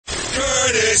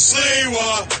Curtis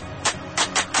Lewa.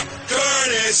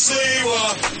 Curtis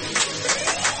Lewa.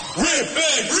 Rip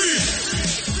and read.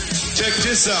 Check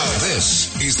this out.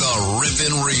 This is the Rip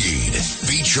and Read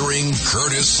featuring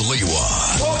Curtis Lewa.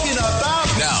 Talking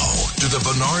about Now to the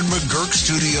Bernard McGurk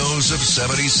studios of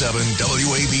 77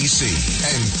 WABC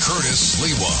and Curtis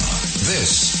Lewa.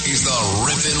 This is the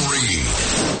Rip and Read.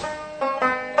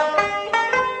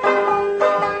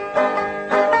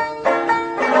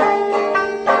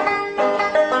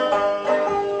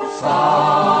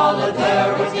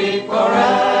 Solidarity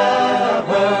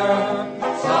forever.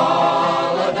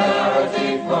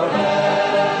 Solidarity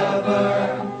forever.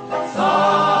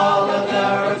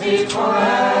 Solidarity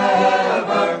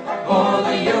forever. For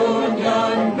the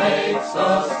union makes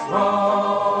us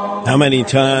strong. How many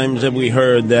times have we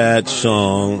heard that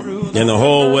song in the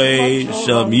hallways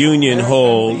of union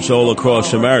halls all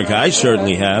across America? I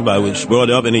certainly have. I was brought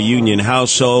up in a union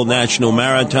household, National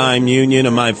Maritime Union,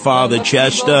 and my father,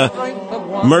 Chester,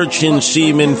 merchant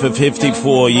seaman for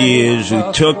 54 years,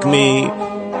 who took me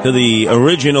to the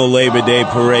original Labor Day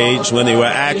parades when they were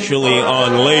actually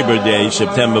on Labor Day,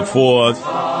 September 4th,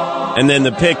 and then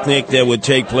the picnic that would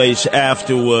take place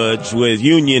afterwards with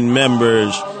union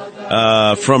members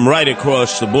from right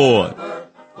across the board.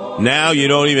 Now you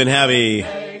don't even have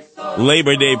a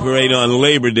Labor Day parade on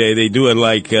Labor Day. They do it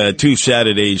like 2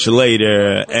 Saturdays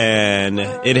later, and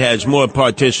it has more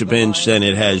participants than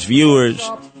it has viewers.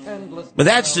 But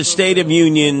that's the state of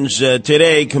unions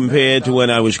today compared to when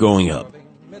I was growing up.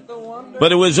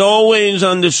 But it was always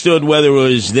understood, whether it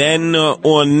was then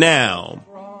or now,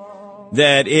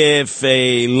 that if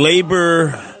a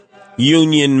labor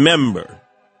union member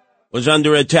was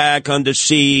under attack, under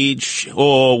siege,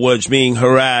 or was being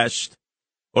harassed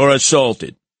or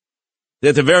assaulted,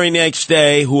 that the very next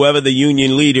day, whoever the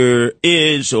union leader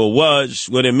is or was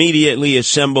would immediately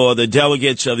assemble the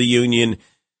delegates of the union,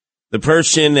 the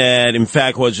person that, in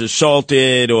fact, was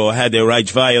assaulted or had their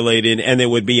rights violated, and there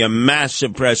would be a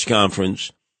massive press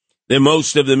conference that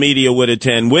most of the media would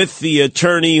attend with the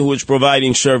attorney who was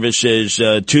providing services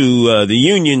to the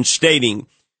union, stating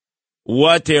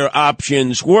what their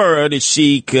options were to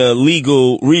seek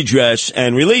legal redress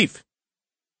and relief.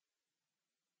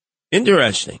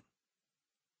 Interesting.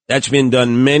 That's been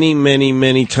done many, many,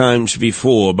 many times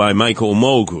before by Michael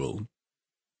Mulgrew,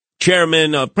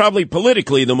 chairman of probably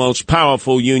politically the most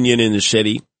powerful union in the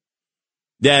city,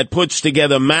 that puts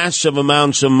together massive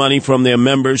amounts of money from their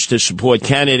members to support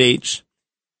candidates,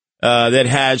 that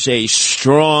has a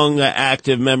strong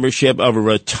active membership of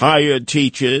retired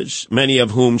teachers, many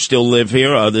of whom still live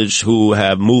here, others who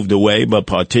have moved away but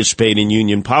participate in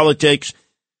union politics,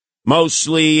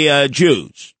 mostly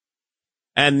Jews.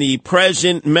 And the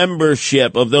present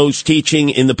membership of those teaching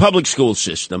in the public school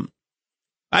system,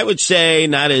 I would say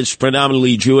not as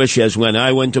predominantly Jewish as when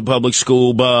I went to public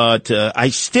school, but I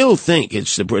still think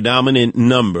it's the predominant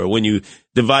number when you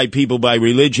divide people by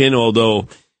religion, although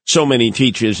so many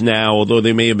teachers now, although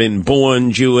they may have been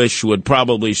born Jewish, would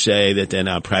probably say that they're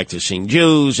not practicing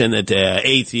Jews and that they're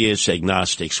atheists,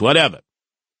 agnostics, whatever.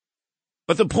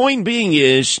 But the point being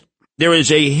is there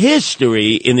is a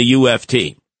history in the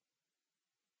UFT,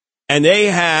 and they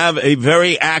have a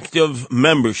very active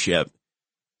membership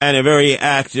and a very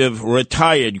active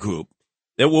retired group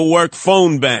that will work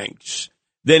phone banks.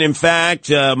 That, in fact,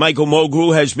 Michael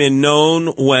Mulgrew has been known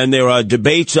when there are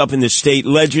debates up in the state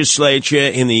legislature,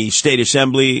 in the state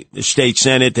assembly, the state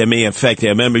senate that may affect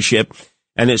their membership,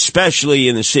 and especially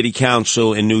in the city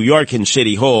council in New York and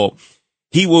City Hall.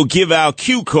 He will give out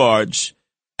cue cards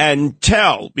and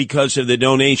tell, because of the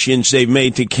donations they've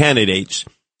made to candidates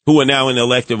who are now in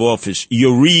elective office,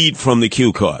 you read from the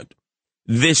cue card.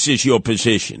 This is your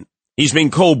position. He's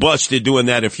been cold-busted doing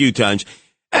that a few times.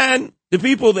 And the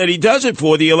people that he does it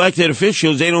for, the elected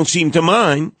officials, they don't seem to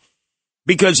mind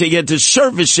because they get the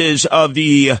services of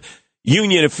the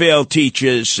union of failed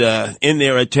teachers in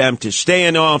their attempt to stay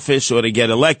in office or to get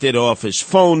elected office,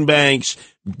 phone banks,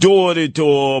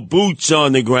 door-to-door, boots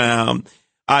on the ground.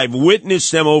 I've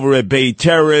witnessed them over at Bay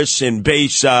Terrace and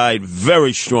Bayside.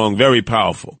 Very strong, very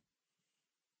powerful.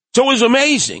 So it was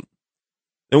amazing.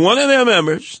 And one of their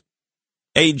members,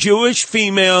 a Jewish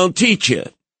female teacher,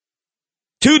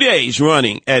 2 days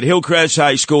running at Hillcrest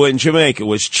High School in Jamaica,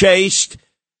 was chased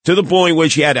to the point where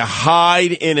she had to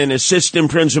hide in an assistant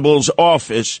principal's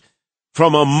office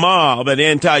from a mob, an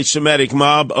anti-Semitic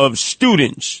mob of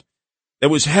students that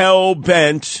was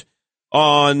hell-bent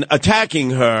on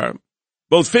attacking her,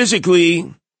 both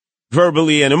physically,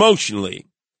 verbally, and emotionally,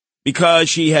 because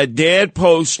she had dared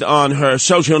post on her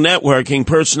social networking,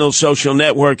 personal social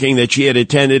networking, that she had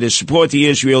attended to support the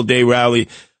Israel Day rally,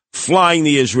 flying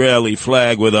the Israeli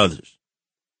flag with others.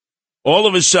 all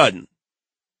of a sudden,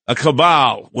 a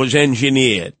cabal was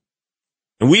engineered,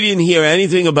 and we didn't hear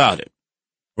anything about it.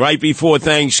 Right before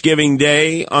Thanksgiving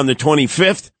Day on the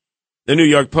 25th, the New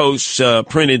York Post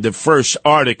printed the first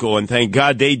article, and thank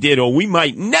God they did, or we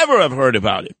might never have heard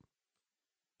about it.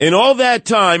 In all that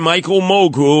time, Michael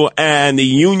Mulgrew and the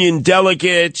union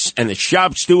delegates and the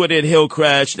shop steward at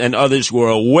Hillcrest and others were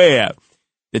aware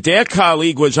that their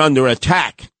colleague was under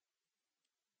attack.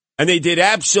 And they did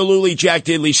absolutely jack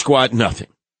diddly squat nothing.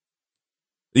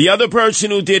 The other person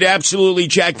who did absolutely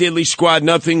jack diddly squat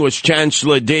nothing was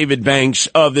Chancellor David Banks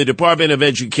of the Department of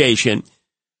Education,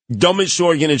 dumbest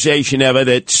organization ever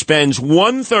that spends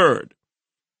 1/3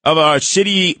 of our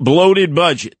city bloated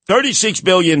budget, $36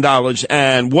 billion.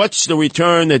 And what's the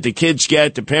return that the kids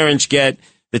get, the parents get,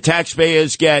 the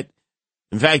taxpayers get?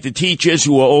 In fact, the teachers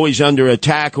who are always under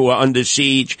attack, who are under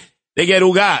siege, they get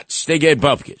ugats, they get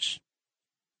bupkis.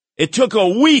 It took a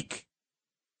week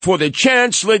for the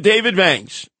Chancellor, David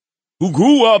Banks, who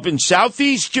grew up in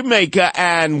Southeast Jamaica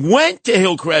and went to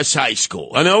Hillcrest High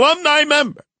School, an alumni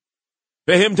member,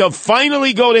 for him to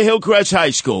finally go to Hillcrest High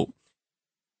School.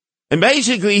 And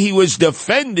basically, he was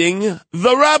defending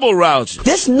the rabble rousers.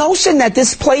 This notion that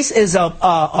this place is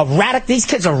these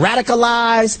kids are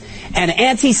radicalized and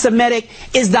anti-Semitic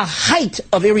is the height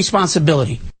of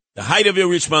irresponsibility. The height of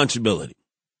irresponsibility.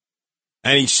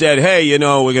 And he said, hey,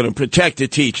 we're going to protect the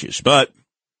teachers. But,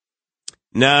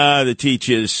 the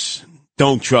teachers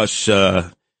don't trust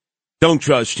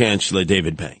Chancellor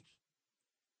David Banks.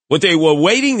 What they were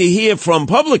waiting to hear from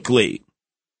publicly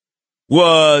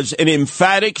was an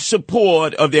emphatic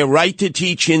support of their right to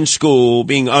teach in school,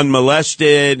 being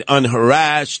unmolested,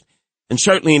 unharassed, and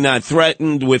certainly not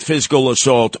threatened with physical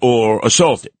assault or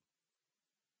assaulted.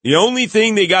 The only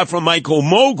thing they got from Michael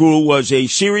Mulgrew was a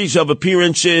series of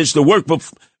appearances the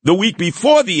week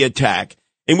before the attack,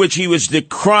 in which he was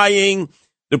decrying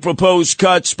the proposed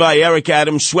cuts by Eric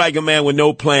Adams, swagger man with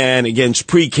no plan, against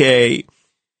pre-K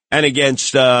and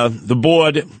against the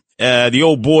board, the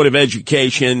old Board of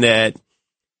Education that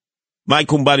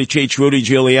Michael Buttigieg, Rudy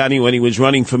Giuliani, when he was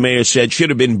running for mayor, said should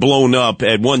have been blown up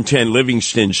at 110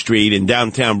 Livingston Street in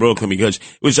downtown Brooklyn because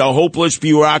it was a hopeless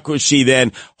bureaucracy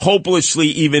then, hopelessly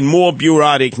even more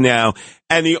bureaucratic now.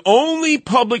 And the only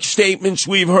public statements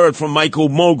we've heard from Michael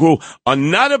Mulgrew are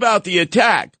not about the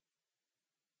attack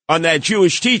on that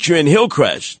Jewish teacher in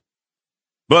Hillcrest,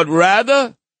 but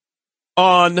rather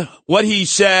on what he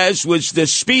says was the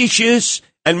specious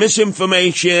and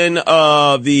misinformation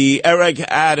of the Eric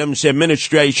Adams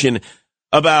administration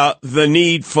about the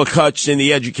need for cuts in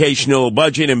the educational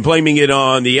budget and blaming it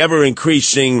on the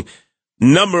ever-increasing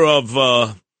number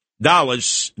of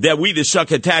dollars that we, the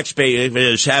sucker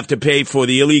taxpayers, have to pay for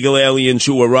the illegal aliens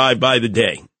who arrive by the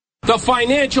day. The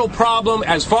financial problem,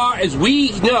 as far as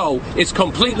we know, is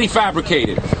completely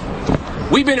fabricated.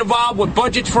 We've been involved with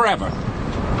budgets forever.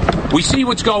 We see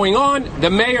what's going on. The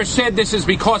mayor said this is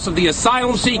because of the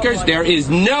asylum seekers. There is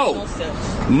no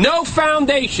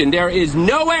foundation. There is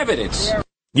no evidence.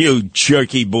 You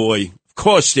jerky boy. Of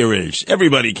course there is.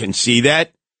 Everybody can see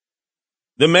that.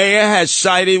 The mayor has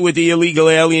sided with the illegal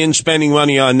aliens, spending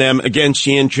money on them against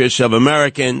the interests of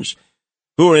Americans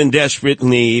who are in desperate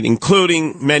need,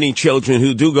 including many children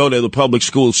who do go to the public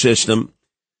school system,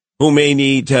 who may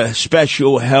need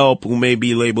special help, who may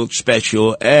be labeled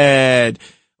special ed,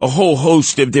 a whole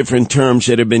host of different terms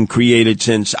that have been created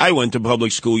since I went to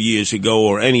public school years ago,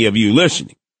 or any of you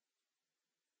listening.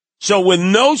 So with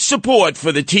no support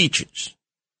for the teachers,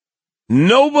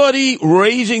 nobody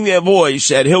raising their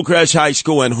voice at Hillcrest High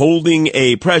School and holding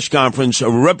a press conference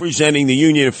representing the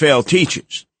Union of Failed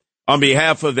Teachers on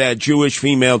behalf of that Jewish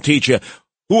female teacher,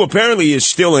 who apparently is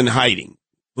still in hiding,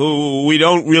 who we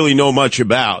don't really know much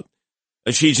about.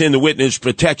 She's in the witness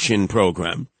protection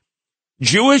program.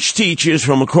 Jewish teachers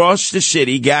from across the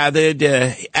city gathered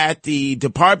at the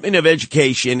Department of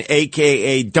Education,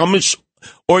 a.k.a. dumbest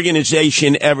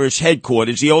organization ever's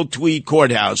headquarters, the old Tweed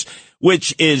Courthouse,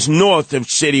 which is north of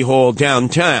City Hall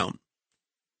downtown.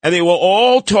 And they were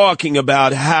all talking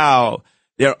about how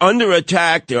they're under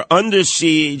attack, they're under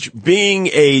siege. Being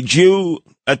a Jew,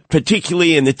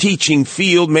 particularly in the teaching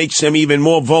field, makes them even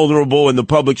more vulnerable in the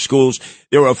public schools.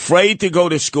 They're afraid to go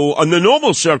to school. Under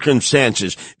normal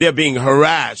circumstances, they're being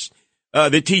harassed.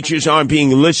 The teachers aren't being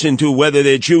listened to, whether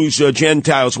they're Jews or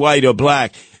Gentiles, white or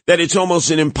black. That it's almost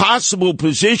an impossible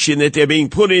position that they're being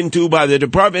put into by the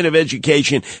Department of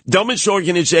Education, dumbest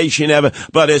organization ever,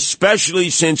 but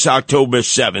especially since October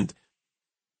 7th.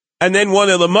 And then one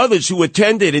of the mothers who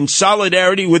attended in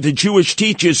solidarity with the Jewish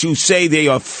teachers who say they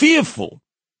are fearful.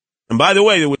 And by the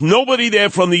way, there was nobody there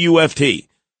from the UFT.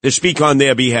 to speak on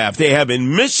their behalf. They have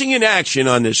been missing in action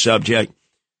on this subject.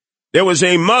 There was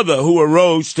a mother who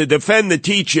arose to defend the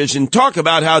teachers and talk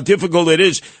about how difficult it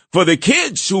is for the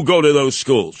kids who go to those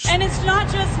schools. And it's not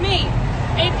just me.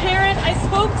 A parent I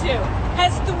spoke to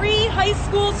has 3 high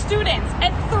school students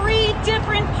at 3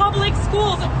 different public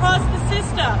schools across the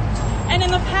system. And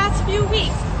in the past few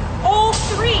weeks, all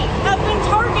 3 have been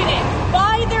targeted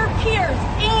by their peers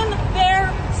in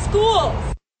their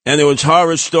schools. And there was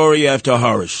horror story after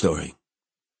horror story.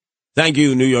 Thank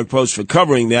you, New York Post, for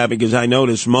covering that, because I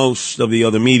noticed most of the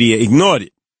other media ignored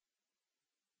it.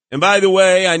 And by the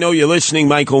way, I know you're listening,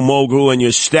 Michael Mulgrew and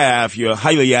your staff. You're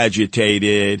highly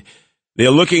agitated. They're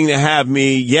looking to have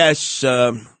me, yes,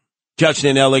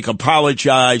 Justin Ellick,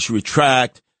 apologize,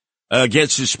 retract, get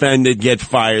suspended, get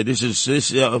fired. This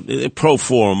is a pro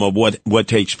form of what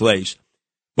takes place.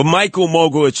 But Michael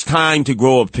Mulgrew, it's time to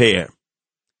grow a pair.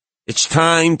 It's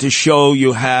time to show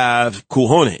you have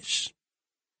cojones.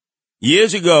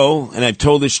 Years ago, and I've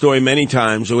told this story many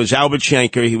times, it was Albert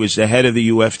Shanker. He was the head of the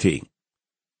UFT.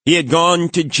 He had gone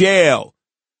to jail,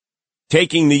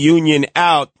 taking the union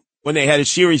out when they had a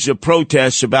series of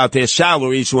protests about their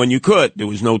salaries when you could. There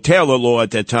was no Taylor law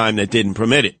at that time that didn't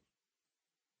permit it.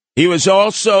 He was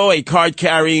also a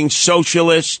card-carrying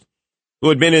socialist who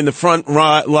had been in the front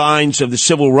lines of the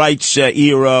civil rights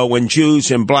era when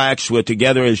Jews and blacks were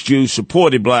together as Jews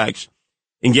supported blacks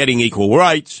in getting equal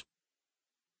rights.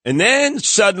 And then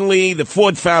suddenly the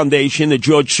Ford Foundation, the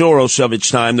George Soros of its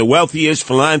time, the wealthiest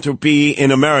philanthropy in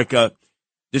America,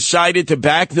 decided to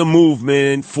back the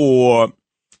movement for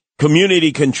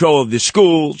community control of the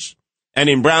schools. And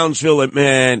in Brownsville, it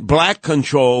meant black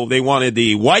control. They wanted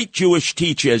the white Jewish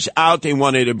teachers out. They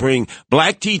wanted to bring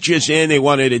black teachers in. They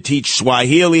wanted to teach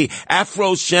Swahili,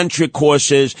 Afrocentric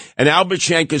courses. And Albert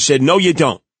Shanker said, no, you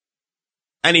don't.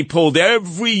 And he pulled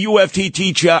every UFT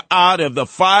teacher out of the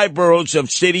 5 boroughs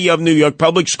of City of New York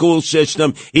public school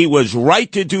system. He was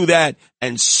right to do that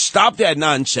and stop that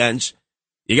nonsense.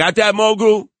 You got that,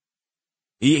 Mulgrew?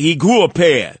 He grew a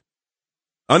pair.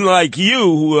 Unlike you,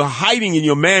 who are hiding in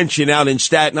your mansion out in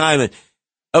Staten Island.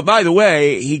 By the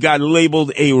way, he got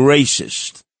labeled a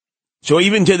racist. So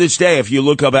even to this day, if you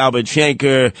look up Albert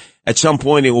Shanker, at some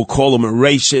point they will call him a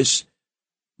racist.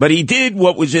 But he did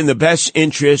what was in the best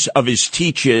interest of his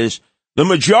teachers, the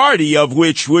majority of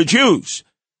which were Jews.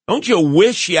 Don't you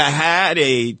wish you had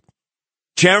a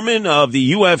chairman of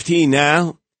the UFT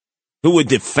now who would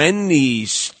defend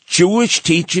these Jewish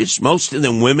teachers, most of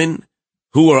them women,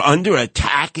 who are under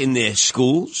attack in their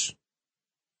schools?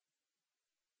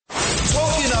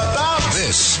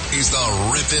 This is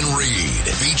the Rip and Read,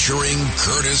 featuring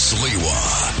Curtis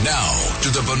Lewa. Now to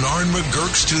the Bernard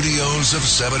McGurk studios of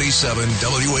 77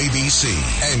 WABC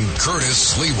and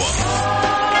Curtis Lewa.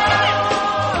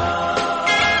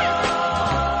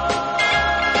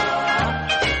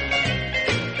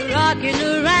 Rocking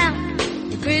around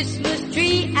the Christmas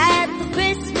tree at the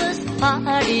Christmas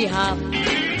party hop.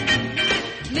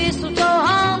 Mistletoe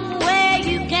hung where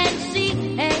you can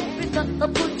see every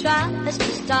couple tries to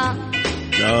stop.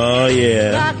 Oh,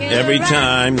 yeah. Every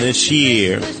time this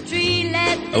year,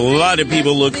 a lot of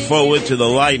people look forward to the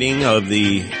lighting of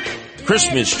the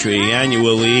Christmas tree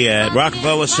annually at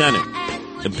Rockefeller Center.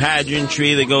 The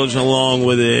pageantry that goes along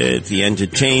with it, the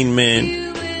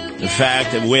entertainment, the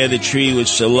fact of where the tree was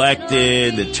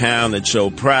selected, the town that's so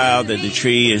proud that the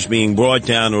tree is being brought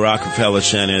down to Rockefeller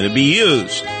Center to be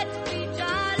used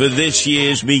for this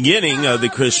year's beginning of the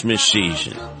Christmas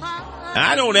season.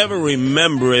 I don't ever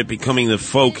remember it becoming the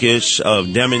focus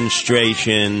of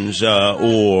demonstrations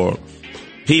or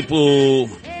people,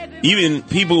 even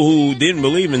people who didn't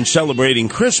believe in celebrating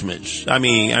Christmas. I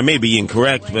mean, I may be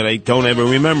incorrect, but I don't ever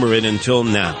remember it until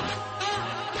now.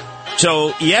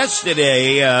 So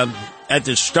yesterday, at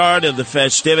the start of the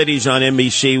festivities on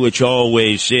NBC, which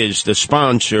always is the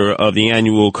sponsor of the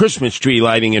annual Christmas tree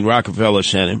lighting in Rockefeller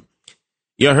Center,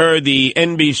 you heard the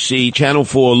NBC Channel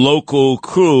 4 local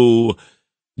crew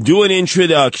do an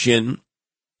introduction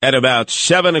at about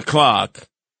 7 o'clock,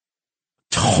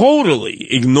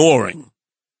 totally ignoring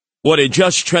what had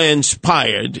just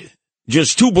transpired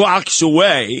just 2 blocks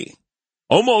away.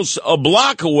 Almost a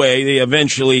block away, they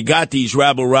eventually got these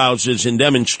rabble-rousers and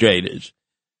demonstrators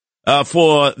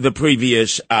for the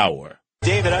previous hour.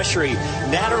 David Ushery,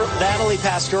 Natalie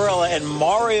Pasquarella, and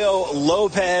Mario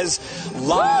Lopez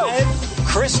live. Woo!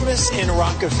 Christmas in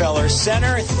Rockefeller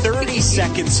Center, 30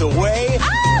 seconds away,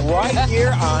 right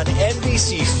here on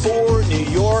NBC4 New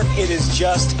York. It is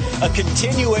just a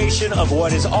continuation of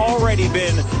what has already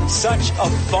been such a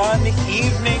fun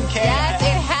evening, Kate. Yes,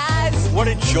 it has. What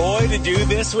a joy to do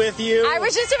this with you. I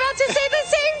was just about to say the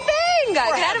same thing. thing.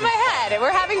 Get out of my head.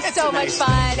 We're having so much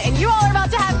fun. And you all are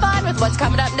about to have fun with what's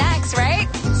coming up next, right?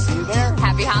 See you there.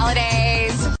 Happy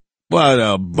holidays. What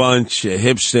a bunch of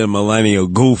hipster millennial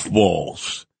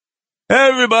goofballs.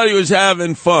 Everybody was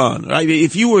having fun, right?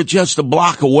 If you were just a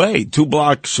block away, 2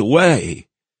 blocks away,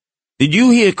 did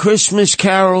you hear Christmas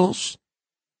carols?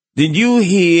 Did you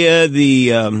hear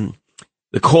the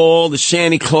call, the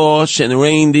Santa Claus and the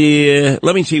reindeer?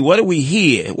 Let me see, what do we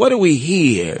hear?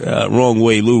 Wrong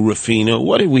way, Lou Rufino.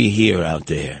 What did we hear out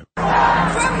there? From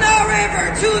the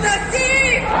river to the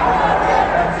sea,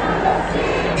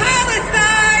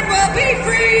 Palestine will be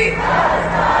free.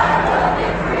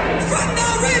 From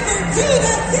the river to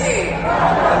the sea,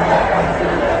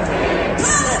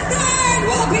 Palestine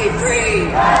will be free.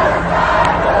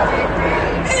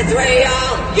 Israel,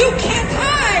 you can't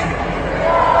hide.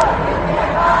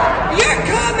 You're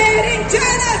committing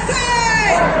genocide.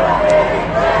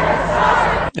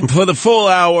 And for the full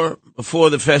hour before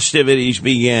the festivities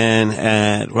began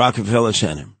at Rockefeller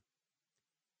Center,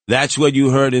 that's what you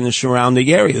heard in the surrounding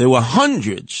area. There were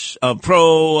hundreds of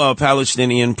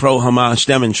pro-Palestinian, pro-Hamas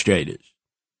demonstrators.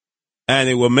 And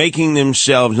they were making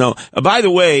themselves known. By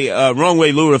the way, wrong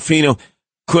way, Lou Rufino,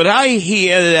 could I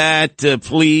hear that,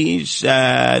 please?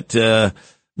 What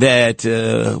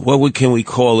can we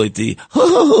call it?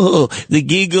 The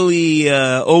giggly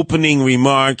opening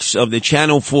remarks of the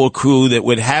Channel 4 crew that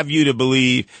would have you to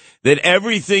believe that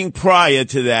everything prior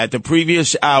to that, the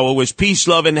previous hour, was peace,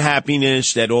 love, and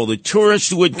happiness, that all the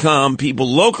tourists would come, people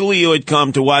locally would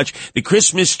come to watch the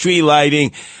Christmas tree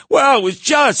lighting. Well, it was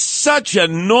just such a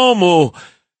normal...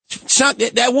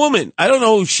 That woman, I don't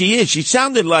know who she is. She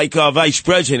sounded like Vice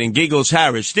President Giggles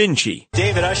Harris, didn't she?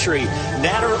 David Ushery,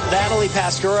 Natalie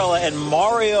Pascarella, and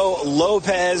Mario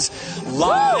Lopez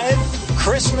live.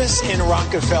 Christmas in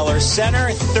Rockefeller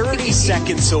Center, 30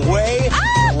 seconds away,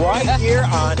 right here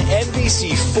on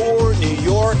NBC4 New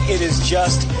York. It is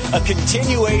just a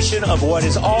continuation of what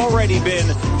has already been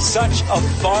such a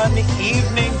fun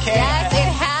evening, Kate. Yes,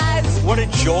 it has. What a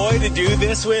joy to do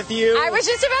this with you. I was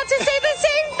just about to say the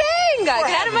same thing. Get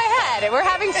out of my head. We're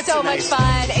having so much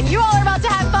fun. And you all are about to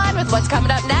have fun with what's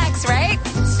coming up next, right?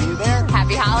 See you there.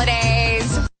 Happy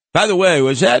holidays. By the way,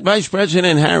 was that Vice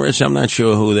President Harris? I'm not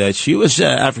sure who that. She was an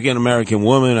African-American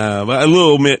woman, a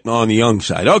little bit on the young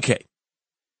side. Okay.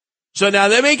 So now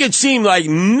they make it seem like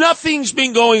nothing's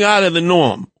been going out of the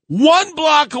norm. 1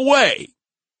 block away,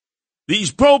 these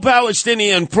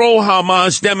pro-Palestinian,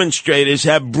 pro-Hamas demonstrators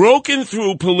have broken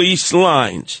through police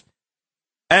lines,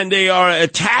 and they are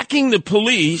attacking the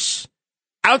police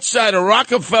outside of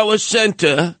Rockefeller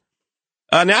Center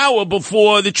an hour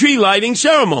before the tree lighting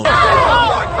ceremony.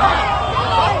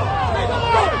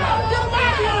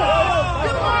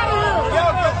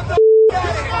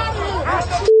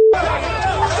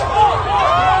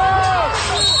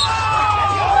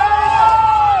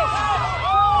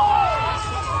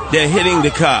 They're hitting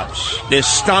the cops. They're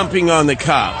stomping on the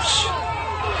cops.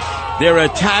 They're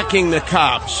attacking the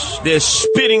cops. They're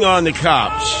spitting on the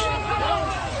cops.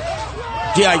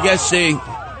 Gee, I guess they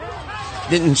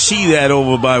didn't see that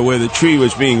over by where the tree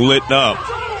was being lit up.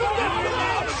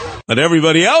 But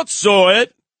everybody else saw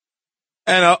it.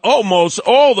 And almost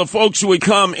all the folks who would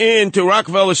come into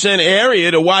Rockefeller Center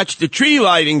area to watch the tree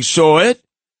lighting saw it.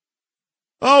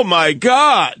 Oh, my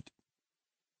God.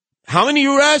 How many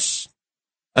arrests?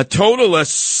 A total of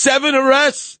 7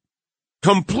 arrests?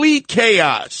 Complete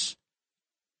chaos.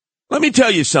 Let me tell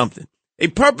you something. They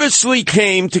purposely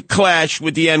came to clash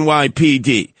with the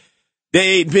NYPD.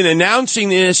 They'd been announcing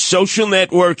this social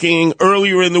networking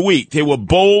earlier in the week. They were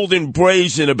bold and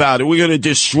brazen about it. We're going to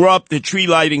disrupt the tree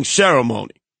lighting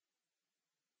ceremony.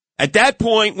 At that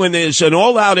point, when there's an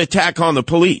all-out attack on the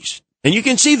police, and you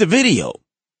can see the video,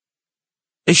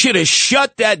 they should have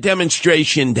shut that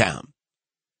demonstration down.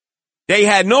 They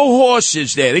had no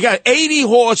horses there. They got 80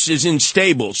 horses in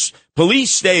stables,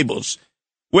 police stables,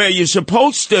 where you're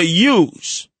supposed to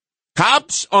use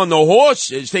cops on the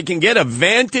horses. They can get a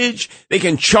vantage. They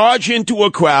can charge into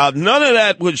a crowd. None of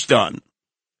that was done.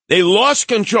 They lost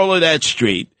control of that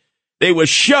street. They were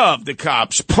shoved, the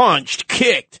cops, punched,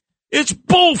 kicked. It's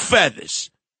bull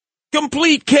feathers.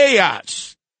 Complete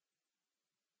chaos.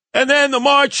 And then the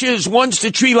marches, once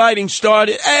the tree lighting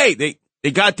started, hey,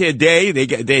 they got their day.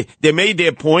 They made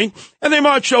their point, and they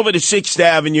marched over to 6th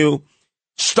Avenue.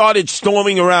 Started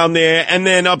storming around there, and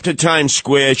then up to Times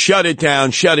Square, shut it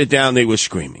down, they were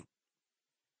screaming.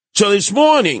 So this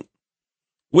morning,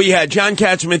 we had John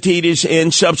Catsimatidis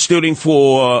in substituting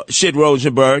for Sid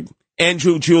Rosenberg,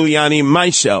 Andrew Giuliani, and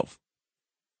myself.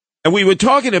 And we were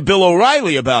talking to Bill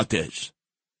O'Reilly about this.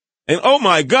 And, oh,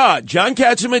 my God, John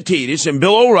Catsimatidis and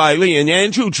Bill O'Reilly and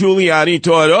Andrew Giuliani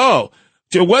thought,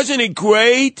 so wasn't it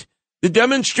great? The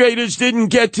demonstrators didn't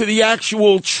get to the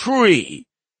actual tree.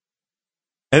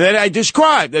 And then I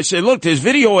said, look, there's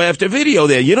video after video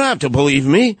there. You don't have to believe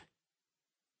me.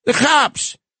 The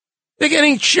cops, they're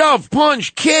getting shoved,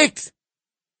 punched, kicked,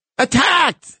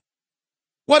 attacked.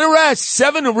 What arrests?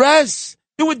 7 arrests?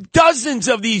 There were dozens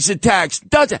of these attacks.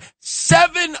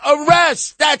 7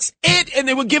 arrests. That's it. And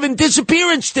they were given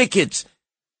disappearance tickets.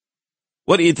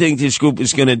 What do you think this group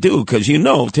is going to do? Because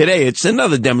today it's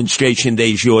another demonstration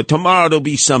de jour. Tomorrow there'll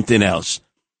be something else.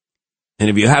 And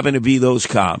if you happen to be those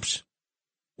cops,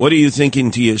 what are you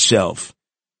thinking to yourself?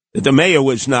 That the mayor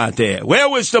was not there. Where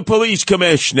was the police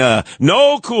commissioner?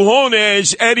 No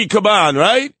cojones, Eddie Caban,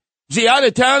 right? Is he out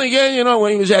of town again?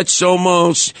 When he was at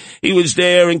Somos, he was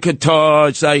there in Qatar.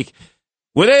 It's like,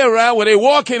 were they around? Were they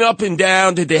walking up and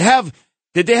down? Did they have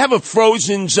a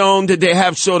frozen zone? Did they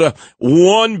have sort of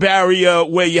one barrier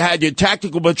where you had your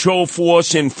tactical patrol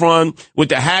force in front with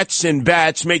the hats and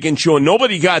bats, making sure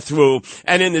nobody got through?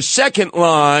 And in the second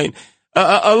line,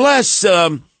 a less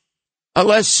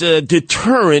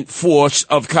deterrent force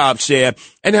of cops there,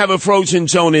 and have a frozen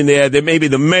zone in there that maybe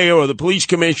the mayor or the police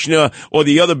commissioner or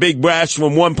the other big brass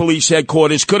from one police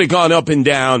headquarters could have gone up and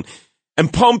down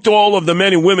and pumped all of the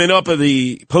men and women up of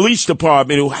the police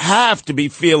department who have to be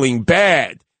feeling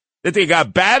bad that they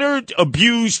got battered,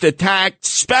 abused, attacked,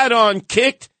 spat on,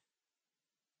 kicked,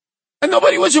 and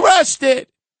nobody was arrested.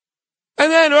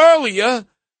 And then earlier,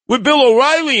 with Bill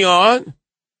O'Reilly on,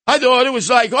 I thought it was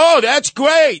like, oh, that's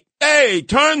great. Hey,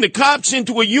 turn the cops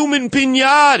into a human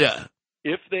piñata.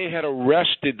 If they had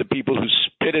arrested the people who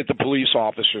spit at the police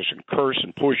officers and cursed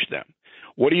and pushed them,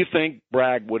 what do you think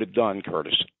Bragg would have done,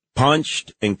 Curtis?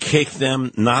 Punched and kicked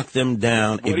them, knocked them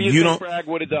down. What do you think Bragg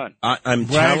would have done?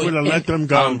 Bragg would have let them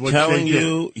go. I'm telling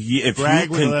you, if you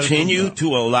continue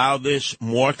to allow this,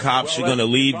 more cops are going to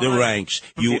leave the ranks.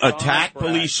 You attack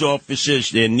police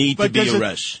officers, there need to be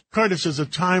arrests. Curtis, there's a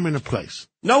time and a place.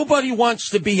 Nobody wants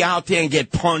to be out there and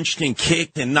get punched and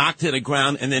kicked and knocked to the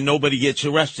ground, and then nobody gets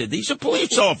arrested. These are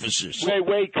police officers.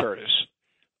 Wait, Curtis.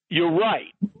 You're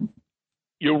right.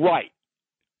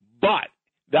 But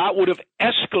that would have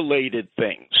escalated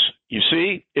things. You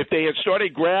see, if they had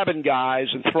started grabbing guys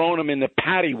and throwing them in the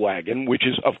paddy wagon, which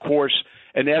is, of course,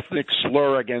 an ethnic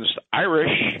slur against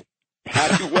Irish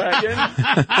paddy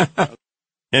wagon.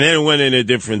 And then it went in a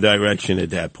different direction at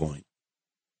that point.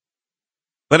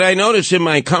 But I noticed in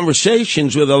my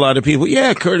conversations with a lot of people,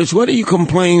 yeah, Curtis, what are you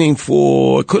complaining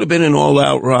for? It could have been an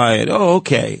all-out riot. Oh,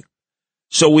 okay.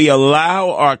 So we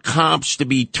allow our cops to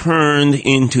be turned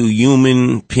into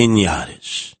human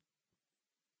piñatas.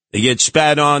 They get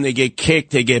spat on, they get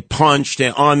kicked, they get punched,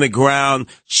 they're on the ground,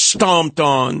 stomped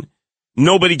on.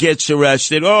 Nobody gets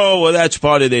arrested. Oh, well, that's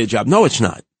part of their job. No, it's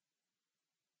not.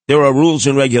 There are rules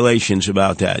and regulations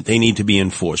about that. They need to be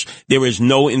enforced. There is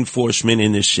no enforcement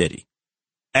in this city.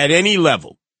 At any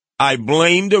level. I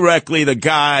blame directly the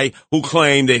guy who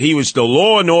claimed that he was the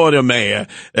law and order mayor,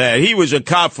 that he was a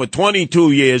cop for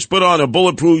 22 years, put on a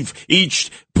bulletproof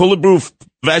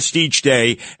vest each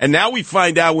day, and now we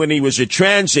find out when he was a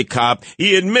transit cop,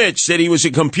 he admits that he was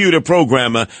a computer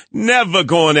programmer, never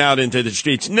going out into the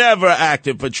streets, never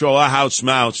active patrol, a house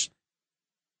mouse.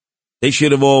 They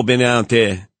should have all been out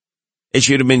there. They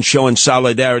should have been showing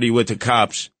solidarity with the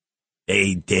cops.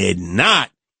 They did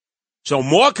not. So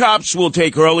more cops will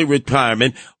take early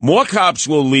retirement. More cops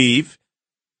will leave.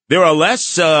 There are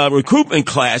less recruitment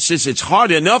classes. It's hard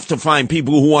enough to find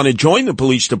people who want to join the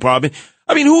police department.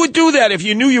 I mean, who would do that if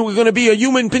you knew you were going to be a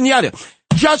human piñata?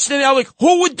 Justin Ellick,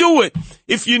 who would do it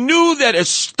if you knew that a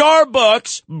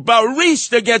Starbucks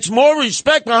barista gets more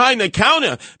respect behind the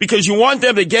counter because you want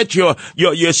them to get your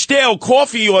stale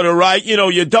coffee order right,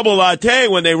 your double latte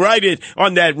when they write it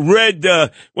on that red,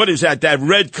 that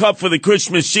red cup for the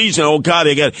Christmas season. Oh, God,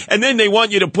 and then they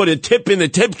want you to put a tip in the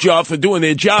tip jar for doing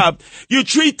their job. You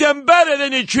treat them better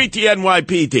than you treat the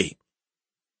NYPD.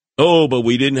 Oh, but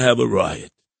we didn't have a riot.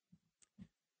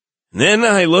 Then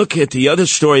I look at the other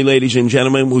story, ladies and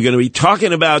gentlemen. We're going to be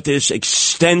talking about this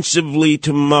extensively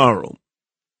tomorrow.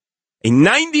 A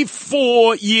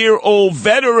 94-year-old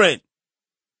veteran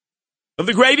of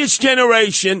the greatest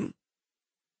generation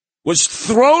was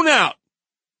thrown out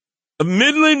of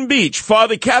Midland Beach,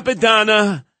 Father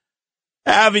Capadonna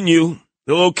Avenue,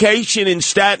 the location in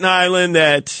Staten Island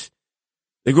that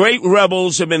the great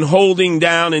rebels have been holding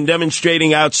down and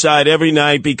demonstrating outside every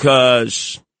night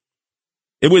because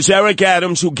it was Eric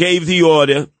Adams who gave the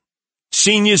order.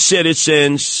 Senior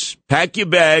citizens, pack your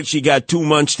bags. You got 2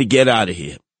 months to get out of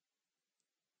here.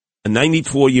 A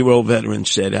 94-year-old veteran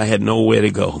said, I had nowhere to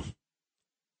go.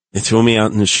 They threw me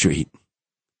out in the street.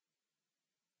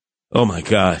 Oh, my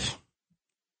God.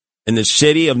 And the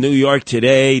city of New York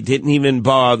today didn't even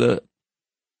bother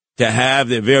to have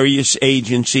their various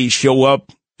agencies show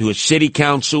up to a city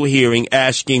council hearing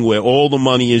asking where all the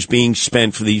money is being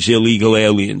spent for these illegal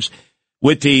aliens.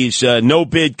 With these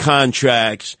no-bid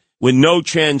contracts, with no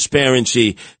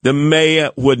transparency, the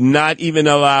mayor would not even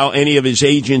allow any of his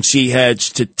agency heads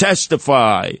to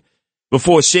testify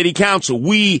before city council.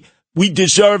 We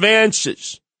deserve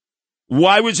answers.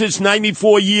 Why was this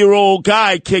 94-year-old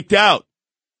guy kicked out?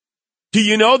 Do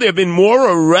you know there have been more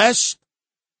arrests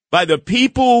by the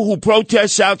people who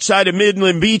protest outside of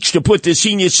Midland Beach to put the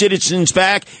senior citizens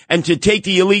back and to take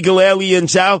the illegal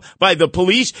aliens out by the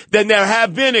police than there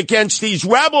have been against these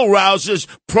rabble-rousers,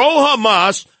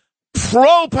 pro-Hamas,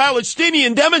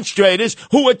 pro-Palestinian demonstrators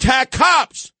who attack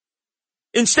cops?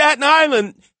 In Staten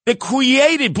Island, they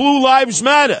created Blue Lives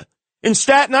Matter. In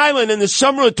Staten Island in the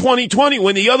summer of 2020,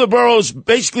 when the other boroughs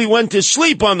basically went to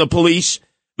sleep on the police,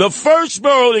 the first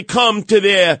borough to come to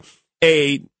their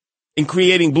aid in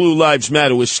creating Blue Lives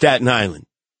Matter was Staten Island.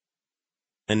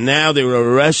 And now they're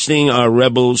arresting our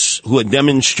rebels who are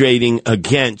demonstrating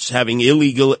against having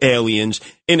illegal aliens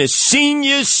in a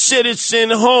senior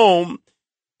citizen home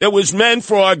that was meant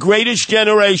for our greatest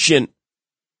generation.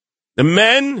 The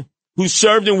men who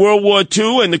served in World War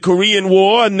II and the Korean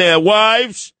War and their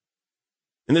wives.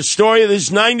 And the story of this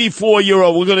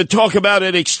 94-year-old, we're going to talk about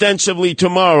it extensively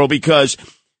tomorrow because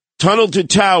Tunnel to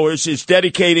Towers is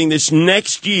dedicating this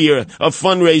next year of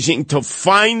fundraising to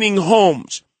finding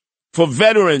homes for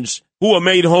veterans who are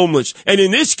made homeless. And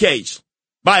in this case,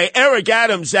 by Eric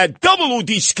Adams at W.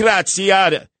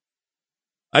 Disgraziata.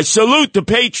 I salute the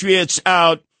patriots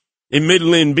out in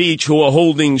Midland Beach who are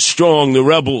holding strong, the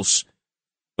rebels.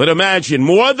 But imagine,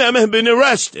 more of them have been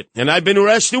arrested, and I've been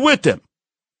arrested with them.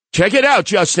 Check it out,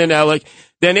 Justin Ellick,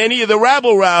 than any of the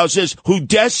rabble-rousers who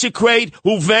desecrate,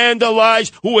 who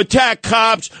vandalize, who attack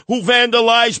cops, who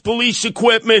vandalize police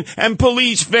equipment and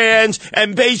police vans,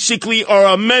 and basically are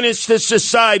a menace to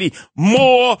society.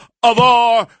 More of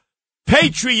our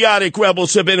patriotic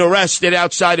rebels have been arrested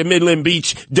outside of Midland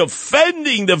Beach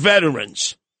defending the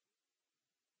veterans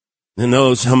than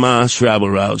those Hamas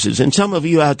rabble-rousers. And some of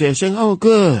you out there saying, oh,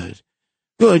 good,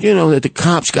 you know, that the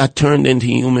cops got turned into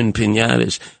human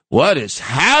piñatas. What has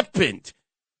happened?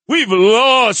 We've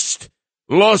lost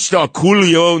our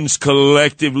coolions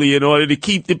collectively in order to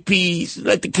keep the peace,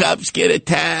 let the cops get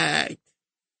attacked.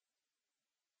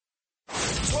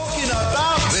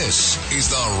 This is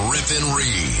the Rip and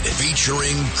Read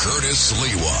featuring Curtis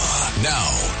Lewa.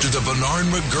 Now to the Bernard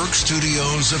McGurk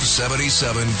studios of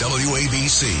 77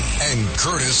 WABC and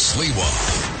Curtis Lewa.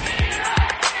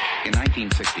 In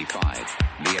 1965,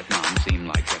 Vietnam seemed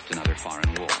like just another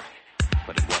foreign war.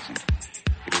 But it wasn't.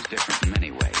 It was different in many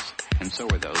ways, and so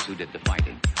were those who did the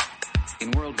fighting.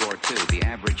 In World War II, the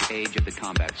average age of the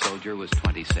combat soldier was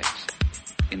 26.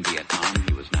 In Vietnam,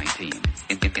 he was 19.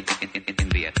 In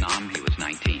Vietnam, he was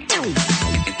 19.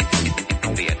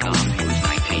 In Vietnam, he was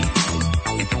 19.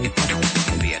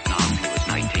 In Vietnam, he was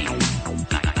 19.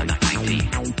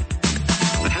 19.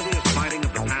 The heaviest fighting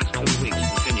of the past 2 weeks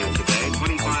continued today,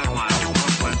 25 miles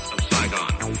northwest of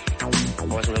Saigon. I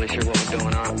wasn't really sure what was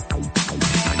going on.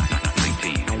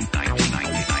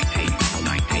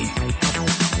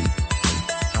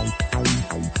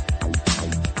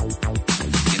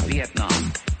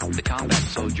 The combat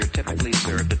soldier typically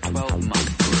served a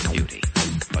 12-month tour of duty,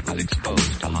 but was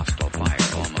exposed to hostile fire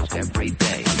almost every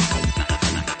day.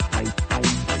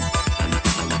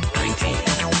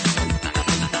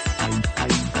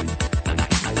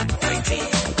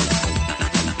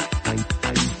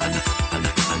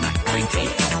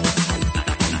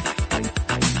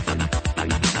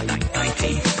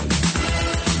 19.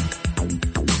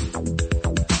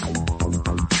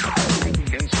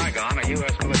 In Saigon, a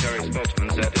U.S. military spokesman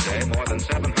said today more than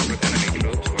 700 enemy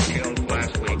troops were killed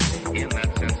last week in that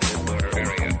sensitive border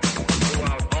area.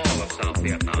 Throughout all of South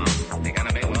Vietnam, the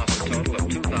enemy lost a total of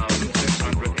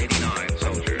 2,689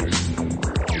 soldiers.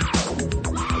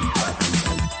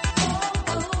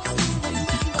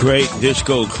 Great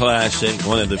disco classic,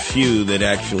 one of the few that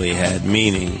actually had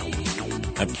meaning.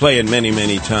 I play it many,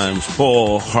 many times.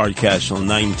 Paul Hardcastle,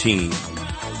 19,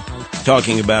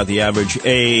 talking about the average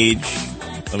age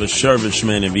of a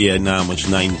serviceman in Vietnam was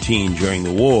 19 during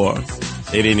the war.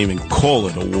 They didn't even call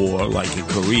it a war like in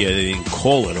Korea. They didn't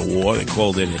call it a war. They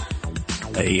called it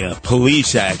a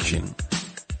police action.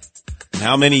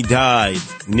 How many died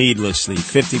needlessly?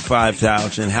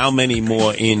 55,000. How many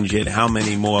more injured? How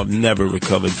many more have never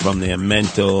recovered from their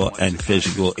mental and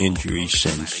physical injuries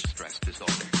since?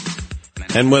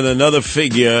 and with another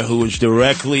figure who was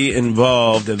directly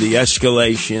involved in the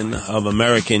escalation of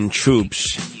American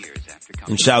troops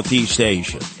in Southeast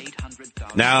Asia.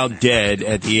 Now dead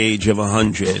at the age of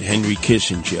 100, Henry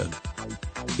Kissinger.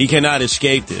 He cannot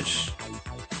escape this.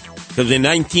 Because in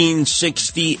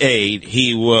 1968,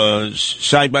 he was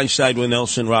side by side with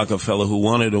Nelson Rockefeller, who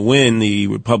wanted to win the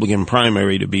Republican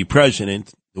primary to be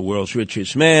president, the world's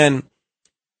richest man.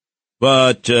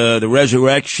 But the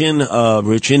resurrection of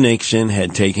Richard Nixon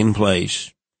had taken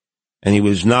place, and he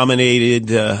was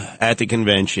nominated at the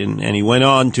convention, and he went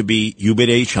on to be Hubert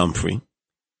H. Humphrey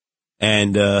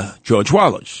and George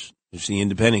Wallace was the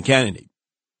independent candidate.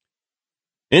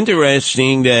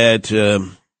 Interesting that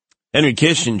Henry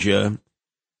Kissinger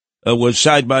was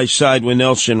side by side with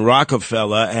Nelson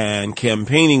Rockefeller and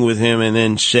campaigning with him, and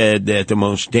then said that the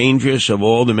most dangerous of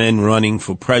all the men running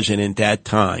for president that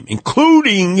time,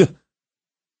 including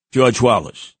George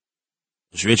Wallace,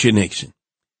 was Richard Nixon.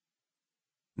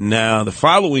 Now, the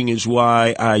following is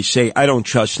why I say I don't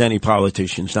trust any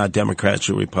politicians, not Democrats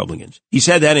or Republicans. He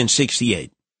said that in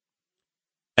 68.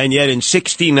 And yet in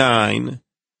 69,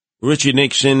 Richard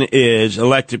Nixon is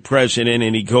elected president,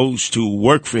 and he goes to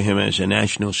work for him as a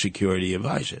national security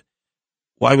advisor.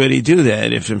 Why would he do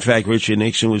that if, in fact, Richard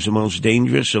Nixon was the most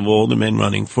dangerous of all the men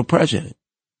running for president?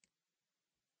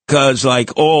 Because,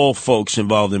 like all folks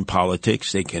involved in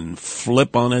politics, they can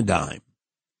flip on a dime.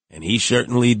 And he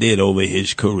certainly did over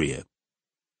his career.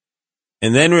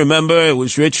 And then remember, it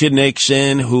was Richard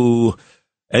Nixon who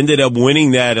ended up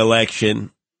winning that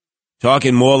election,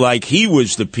 talking more like he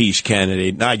was the peace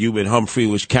candidate, not Hubert Humphrey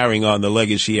was carrying on the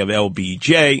legacy of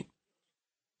LBJ,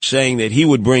 saying that he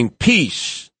would bring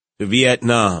peace to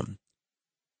Vietnam,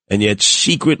 and yet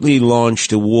secretly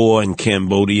launched a war in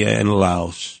Cambodia and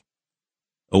Laos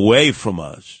away from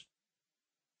us.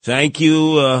 Thank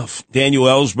you, Daniel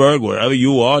Ellsberg, wherever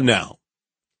you are now,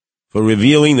 for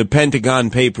revealing the Pentagon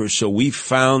Papers, so we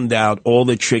found out all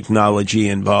the technology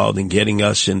involved in getting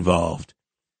us involved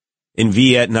in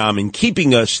Vietnam and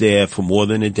keeping us there for more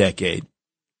than a decade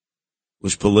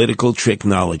was political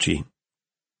technology.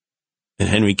 And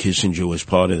Henry Kissinger was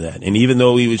part of that. And even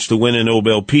though he was to win a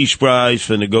Nobel Peace Prize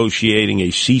for negotiating a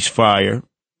ceasefire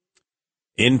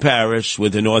in Paris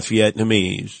with the North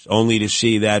Vietnamese, only to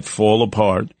see that fall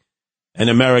apart and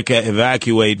America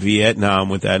evacuate Vietnam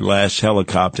with that last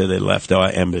helicopter that left our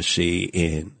embassy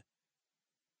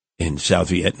in South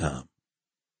Vietnam,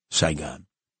 Saigon.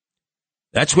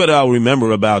 That's what I'll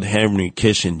remember about Henry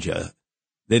Kissinger,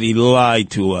 that he lied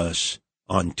to us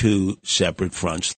on two separate fronts.